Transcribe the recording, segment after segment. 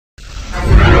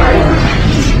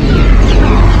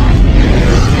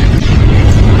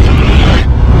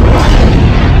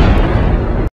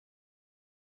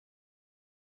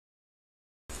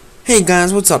Hey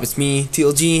guys, what's up? It's me,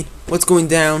 TLG. What's going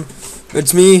down?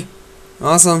 It's me.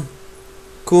 Awesome.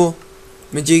 Cool.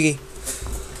 Majiggy.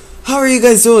 How are you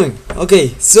guys doing?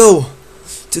 Okay, so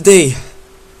today,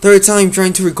 third time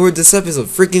trying to record this episode.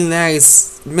 Freaking lag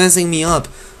is messing me up.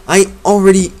 I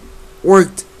already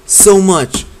worked so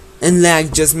much, and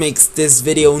lag just makes this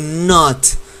video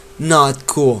not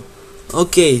cool.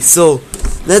 Okay, so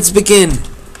let's begin.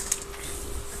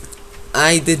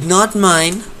 I did not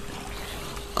mine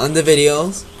on the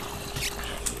videos.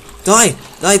 Die!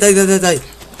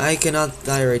 I cannot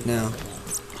die right now.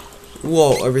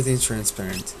 Whoa, everything's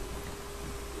transparent.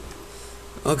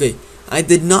 Okay, I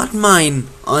did not mine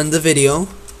on the video.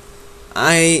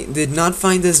 I did not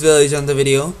find this village on the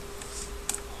video.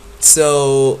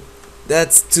 So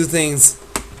that's two things.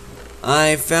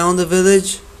 I found a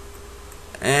village,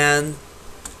 and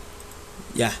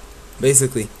yeah,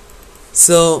 basically.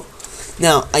 So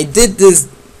now I did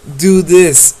do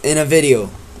this in a video.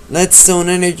 Leadstone,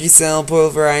 energy cell,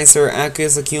 pulverizer,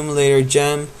 aqueous accumulator,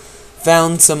 gem.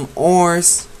 Found some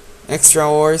ores, extra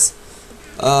ores.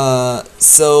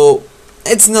 So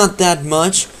it's not that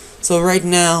much. So right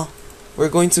now we're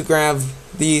going to grab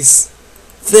these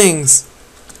things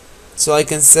so I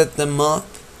can set them up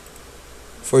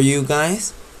for you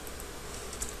guys.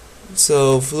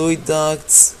 So fluid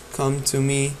ducts, come to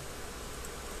me.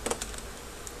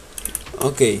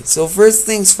 Okay, so first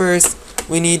things first,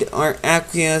 we need our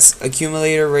aqueous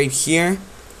accumulator right here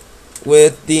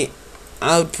with the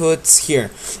outputs here.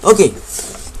 Okay,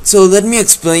 so let me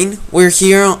explain. We're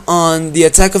here on the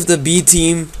Attack of the B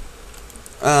Team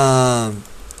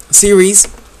series,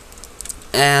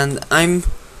 and I'm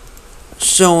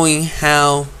showing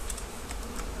how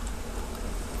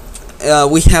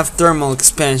we have thermal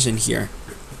expansion here.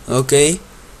 Okay,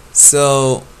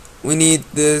 so we need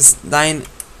this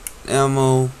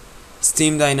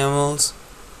steam dynamos,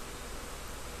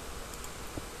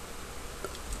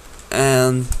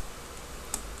 and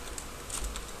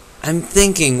I'm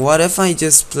thinking, what if I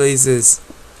just place this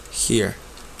here?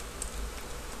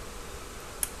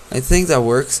 I think that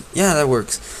works. Yeah, that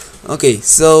works. Okay,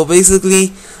 so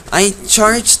basically I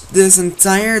charged this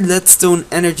entire leadstone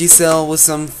energy cell with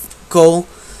some coal,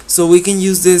 so we can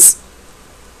use this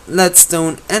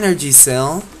leadstone energy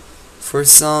cell for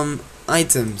some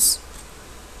items.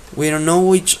 We don't know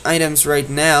which items right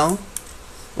now.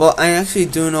 Well, I actually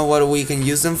do know what we can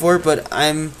use them for, but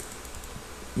I'm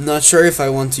not sure if I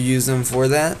want to use them for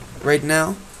that right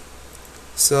now.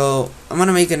 So I'm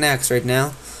gonna make an axe right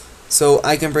now, so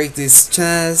I can break these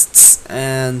chests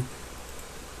and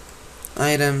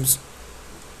items.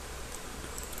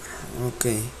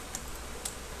 Okay.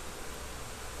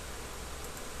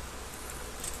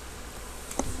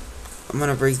 I'm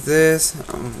gonna break this.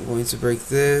 I'm going to break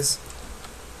this.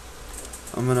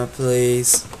 I'm gonna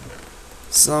place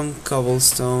some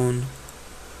cobblestone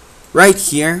right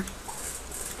here.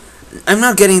 I'm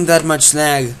not getting that much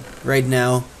lag right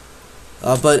now,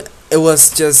 but it was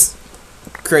just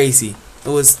crazy. It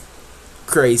was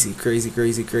crazy.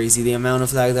 The amount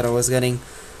of lag that I was getting.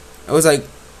 I was like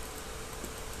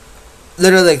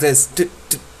literally like this.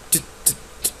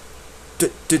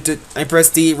 I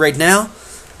pressed D right now,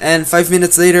 and 5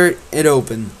 minutes later it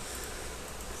opened.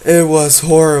 It was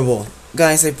horrible.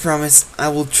 Guys, I promise I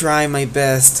will try my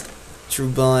best to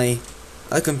buy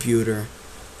a computer,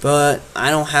 but I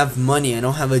don't have money. I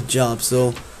don't have a job,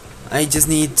 so I just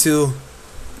need to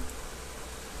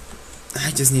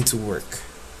work.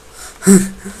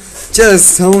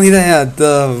 Just only that,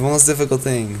 the most difficult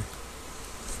thing.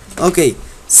 Okay,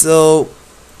 so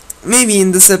maybe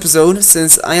in this episode,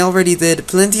 since I already did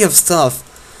plenty of stuff,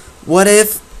 what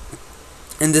if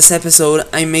in this episode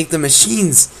I make the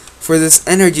machines for this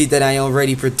energy that I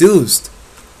already produced?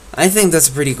 I think that's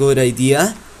a pretty good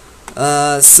idea.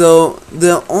 So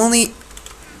the only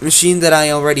machine that I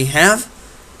already have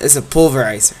is a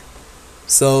pulverizer.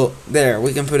 So there,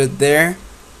 we can put it there.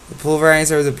 The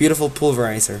pulverizer, the beautiful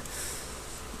pulverizer.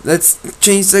 Let's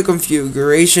change the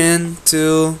configuration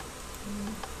to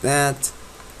that.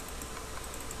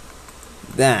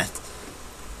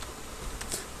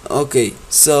 Okay,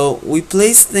 so we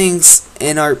place things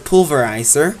in our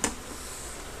pulverizer,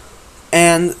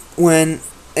 and when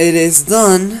it is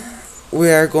done, we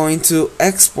are going to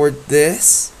export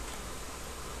this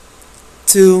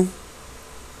to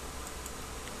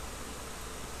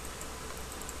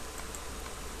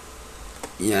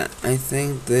I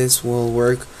think this will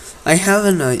work. I have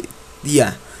an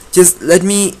idea. Just let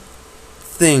me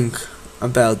think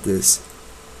about this.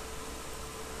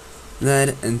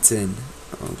 Lead and tin.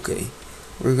 Okay,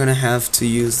 we're gonna have to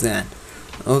use that.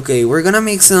 Okay, we're gonna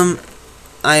make some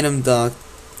item dock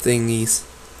thingies.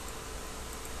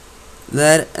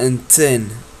 Lead and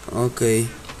tin. Okay.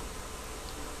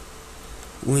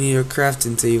 We need a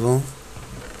crafting table.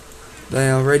 That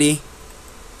I already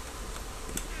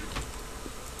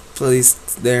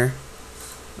placed there.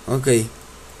 Okay.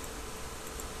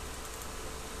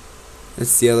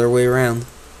 It's the other way around.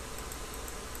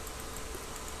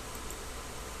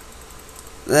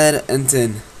 Lead and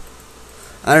tin.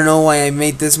 I don't know why I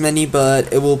made this many,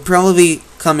 but it will probably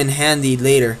come in handy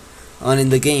later on in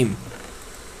the game.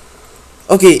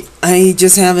 Okay, I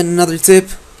just have another tip.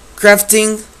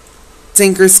 Crafting,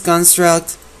 Tinker's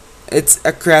Construct, it's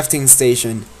a crafting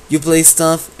station. You place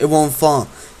stuff, it won't fall.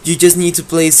 You just need to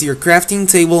place your crafting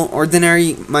table,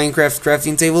 ordinary Minecraft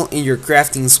crafting table, in your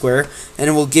crafting square, and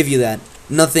it will give you that.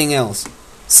 Nothing else.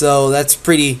 So that's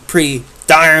pretty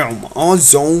damn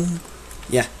awesome.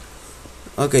 Yeah.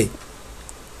 Okay.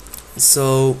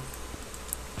 So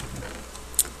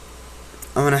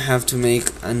I'm gonna have to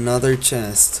make another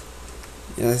chest.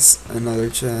 Yes, another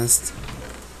chest.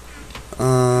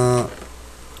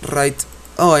 Right.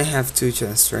 Oh, I have two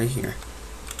chests right here.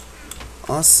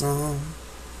 Awesome.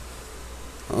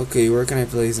 Okay, where can I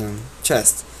place them?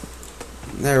 Chest.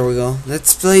 There we go.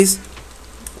 Let's place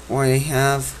what I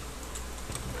have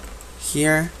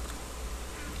here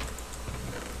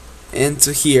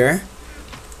into here,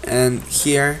 and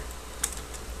here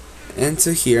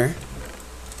into here,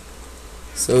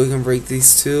 so we can break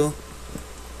these two,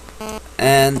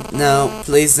 and now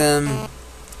place them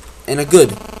in a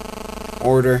good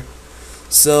order.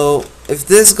 So if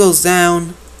this goes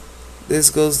down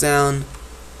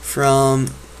from,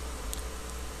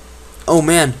 oh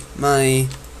man, my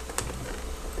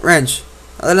wrench.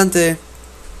 Adelante.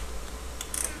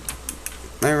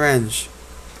 My wrench.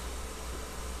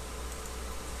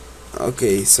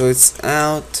 Okay, so it's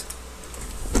out.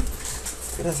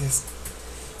 Gracias.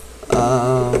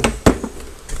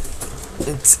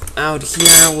 It's out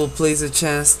here. We'll place a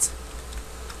chest,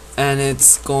 and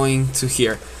it's going to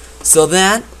here. So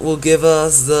that will give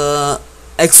us the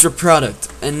extra product.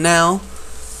 And now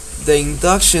the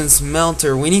induction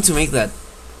smelter, we need to make that.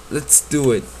 Let's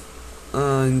do it.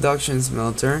 Induction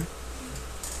smelter,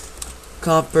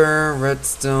 copper,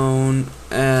 redstone,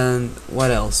 and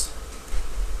what else?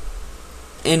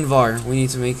 Invar. We need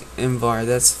to make Invar.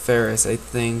 That's ferrous, I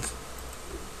think.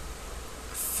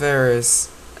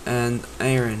 Ferrous and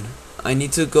iron. I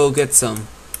need to go get some.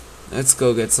 Let's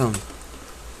go get some.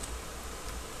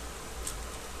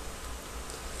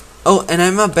 Oh, and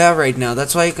I'm a bat right now.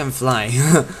 That's why I can fly.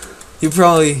 You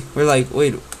probably were like,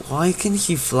 wait, why can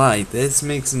he fly? This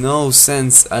makes no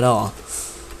sense at all.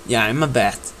 Yeah, I'm a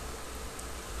bat.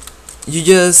 You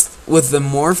just, with the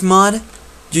morph mod,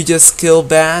 you just kill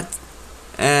bat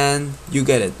and you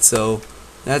get it. So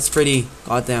that's pretty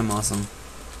goddamn awesome.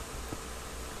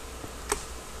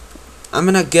 I'm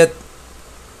gonna get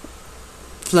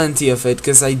plenty of it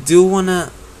because I do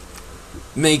wanna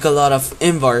make a lot of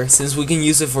Invar, since we can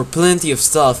use it for plenty of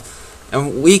stuff,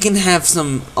 and we can have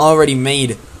some already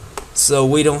made, so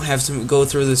we don't have to go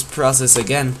through this process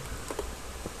again.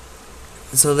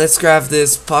 So let's grab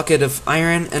this pocket of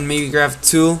iron and maybe grab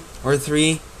 2 or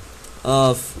 3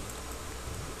 of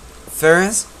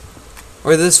ferrous,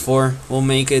 or this 4 will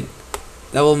make it.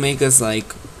 That will make us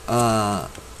like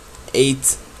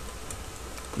 8.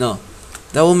 No,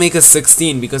 that will make us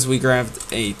 16 because we grabbed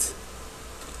 8.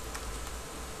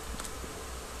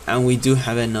 And we do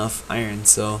have enough iron,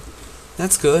 so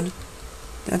that's good.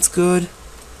 That's good.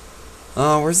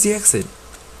 Where's the exit?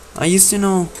 I used to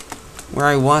know where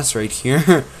I was right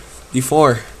here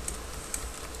before.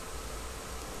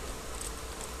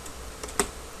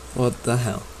 What the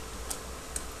hell?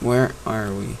 Where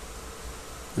are we?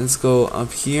 Let's go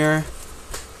up here.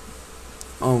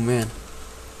 Oh man.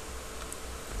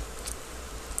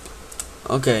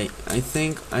 Okay, I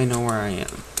think I know where I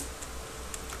am.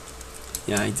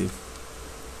 Yeah, I do.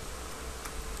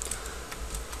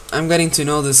 I'm getting to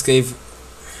know this cave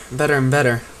better and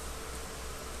better.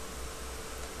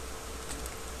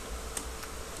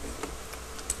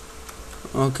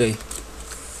 Okay.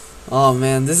 Oh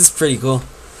man, this is pretty cool.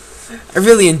 I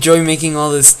really enjoy making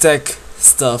all this tech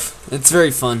stuff. It's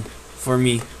very fun for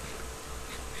me.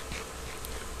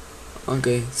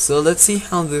 Okay, so let's see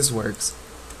how this works.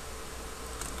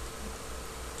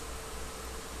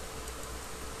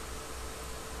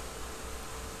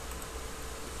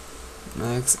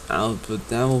 Max output,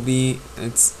 that will be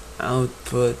its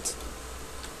output.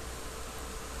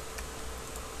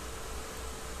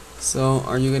 So,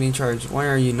 are you getting charged? Why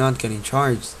are you not getting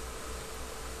charged?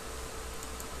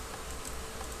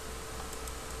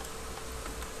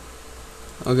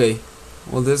 Okay,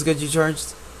 will this get you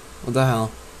charged? What the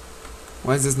hell?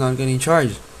 Why is this not getting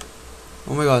charged?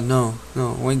 Oh my god, no,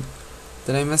 no, wait,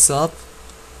 did I mess up?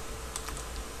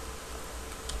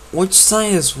 Which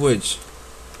side is which?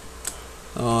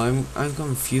 Oh, I'm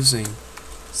confusing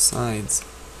sides.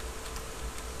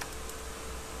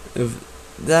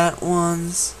 If that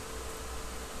one's,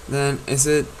 then is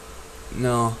it?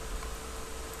 No,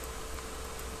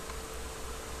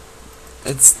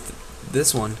 it's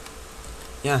this one.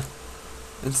 Yeah,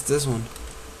 it's this one.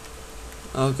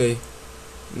 Okay,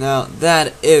 now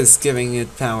that is giving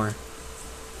it power.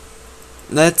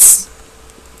 Let's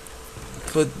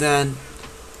put that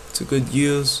to good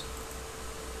use.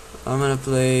 I'm gonna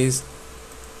place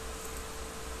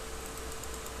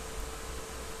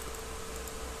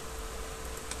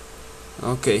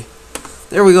okay,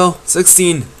 there we go.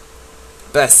 16,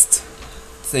 best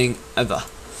thing ever.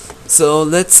 So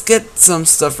let's get some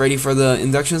stuff ready for the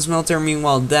induction smelter.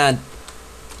 Meanwhile, that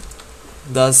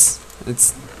does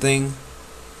its thing.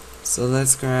 So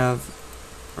let's grab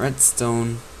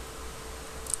redstone,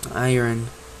 iron,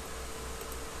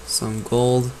 some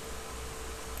gold.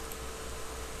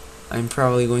 I'm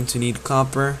probably going to need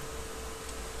copper.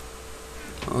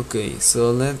 Okay,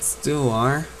 so let's do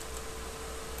our...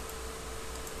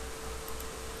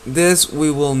 This we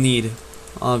will need,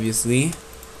 obviously.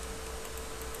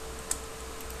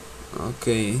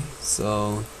 Okay,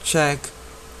 so check.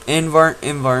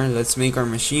 Invar, let's make our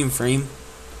machine frame.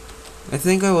 I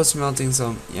think I was smelting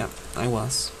some... Yeah, I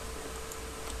was.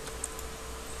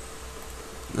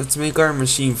 Let's make our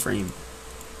machine frame.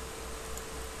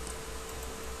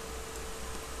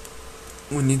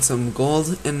 We need some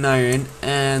gold and iron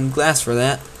and glass for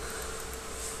that.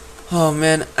 Oh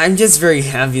man, I'm just very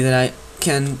happy that I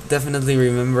can definitely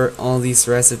remember all these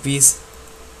recipes.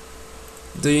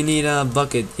 Do you need a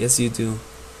bucket? Yes, you do.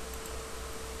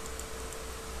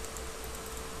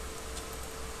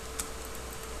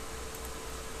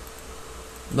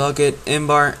 Bucket,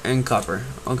 invar, and copper.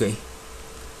 Okay.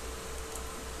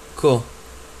 Cool.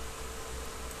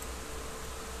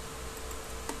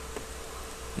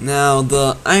 Now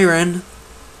the iron,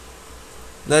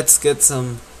 let's get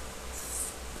some.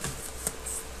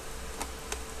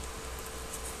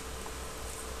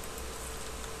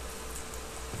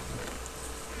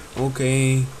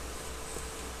 Okay.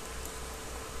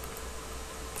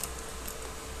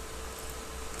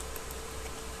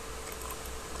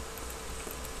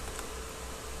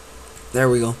 There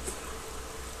we go.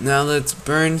 Now let's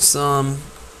burn some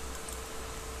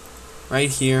right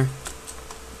here.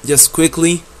 Just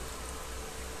quickly.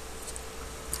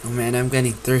 Oh man, I'm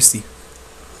getting thirsty.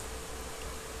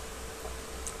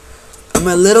 I'm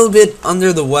a little bit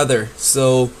under the weather,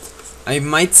 so I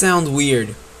might sound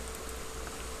weird.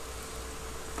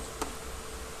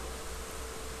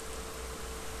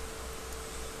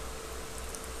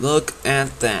 Look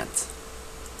at that.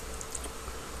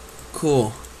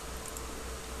 Cool.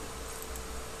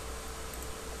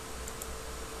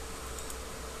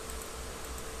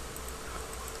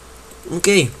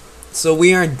 Okay, so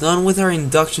we are done with our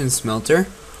induction smelter.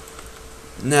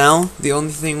 Now, the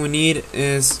only thing we need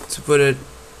is to put it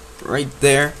right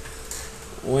there.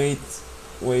 Wait.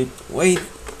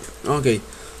 Okay,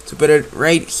 to put it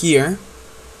right here.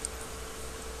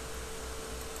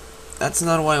 That's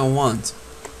not what I want.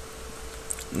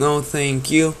 No, thank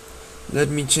you. Let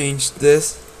me change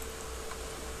this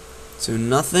to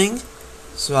nothing,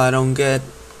 so I don't get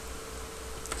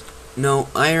no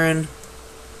iron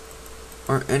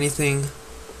or anything.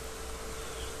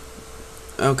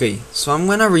 Okay, so I'm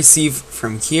gonna receive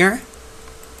from here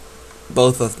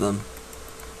both of them.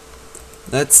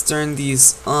 Let's turn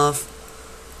these off,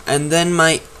 and then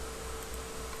my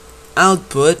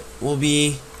output will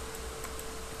be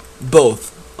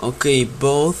both. Okay,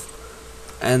 both,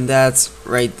 and that's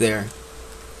right there.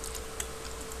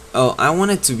 Oh, I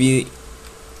want it to be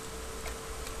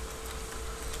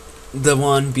the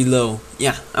one below.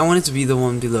 Yeah, I want it to be the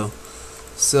one below.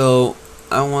 So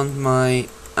I want my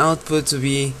output to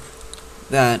be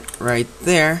that right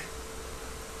there.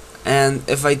 And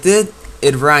if I did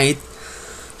it right,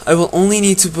 I will only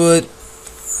need to put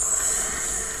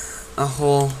a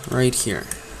hole right here.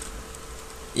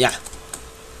 Yeah,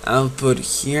 output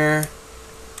here,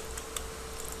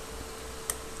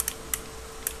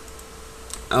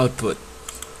 output.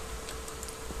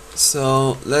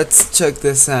 So let's check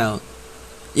this out.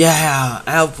 Yeah,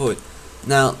 output.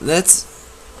 Now let's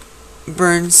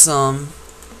burn some.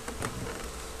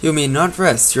 You may not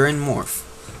rest, you're in morph.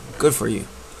 Good for you.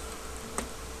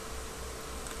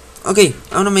 Okay,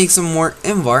 I'm gonna make some more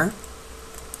invar.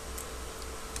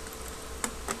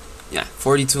 Yeah,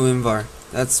 42 invar.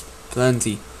 That's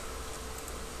plenty.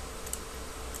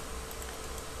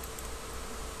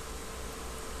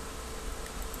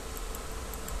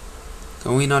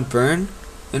 Can we not burn,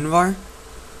 Invar?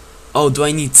 Oh, do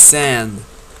I need sand?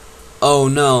 Oh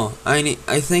no, I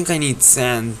think I need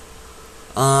sand.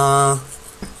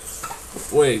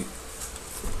 Wait.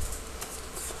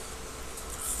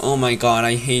 Oh my god,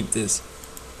 I hate this.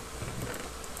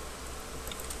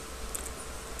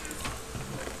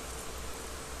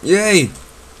 Yay!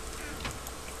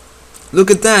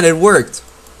 Look at that, it worked.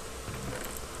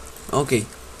 Okay.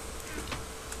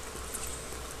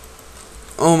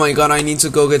 Oh my god, I need to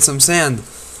go get some sand.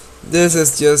 This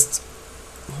is just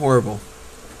horrible.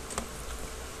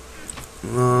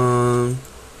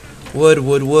 Wood,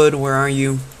 where are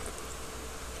you?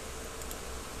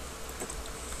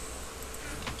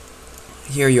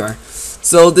 Here you are.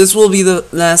 So this will be the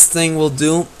last thing we'll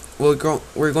do. We're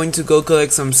going to go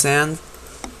collect some sand.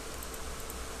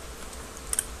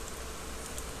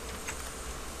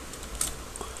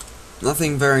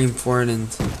 Nothing very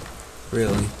important,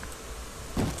 really.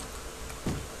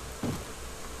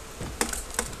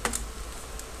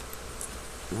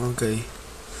 Okay.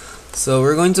 So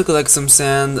we're going to collect some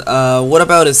sand. What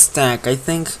about a stack? I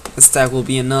think a stack will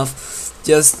be enough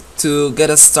just to get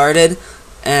us started.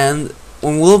 And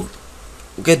when we'll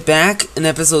get back in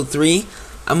episode 3,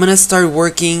 I'm gonna start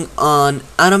working on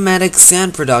automatic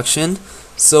sand production,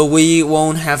 so we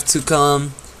won't have to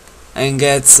come and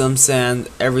get some sand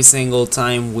every single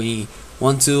time we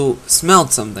want to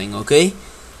smelt something, okay?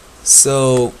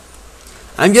 So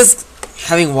I'm just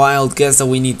having wild guess that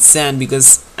we need sand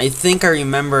because I think I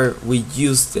remember we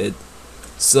used it.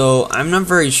 So I'm not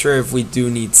very sure if we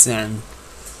do need sand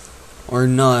or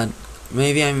not.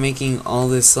 Maybe I'm making all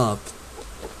this up.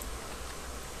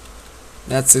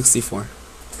 That's 64.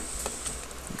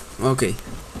 Okay.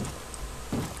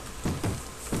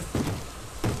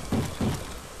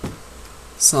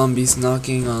 Zombies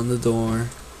knocking on the door.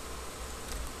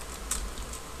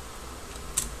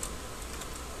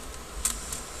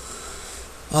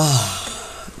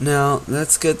 Now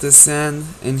let's get the sand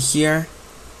in here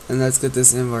and let's get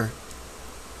this invar.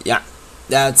 Yeah,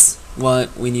 that's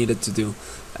what we needed to do.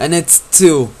 And it's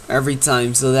 2 every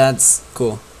time, so that's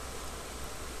cool.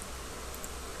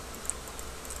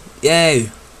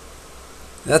 Yay!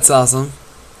 That's awesome.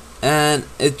 And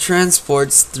it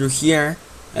transports through here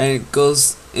and it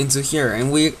goes into here,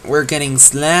 and we're getting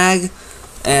slag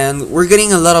and we're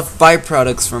getting a lot of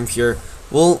byproducts from here.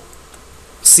 We'll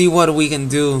see what we can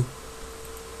do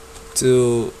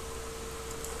to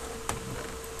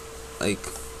like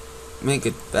make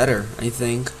it better, I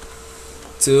think,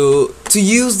 to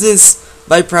use this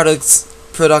byproducts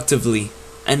productively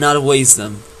and not waste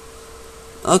them.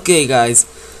 Okay guys,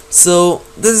 so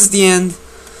this is the end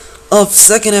of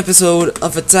second episode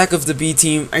of Attack of the B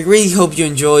Team. I really hope you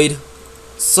enjoyed.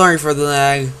 Sorry for the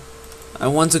lag. I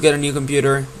want to get a new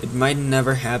computer. It might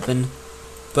never happen,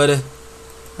 but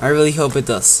I really hope it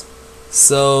does.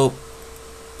 So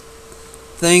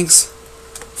thanks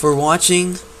for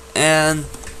watching and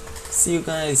see you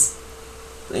guys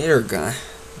later, guys.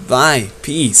 Bye.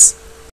 Peace.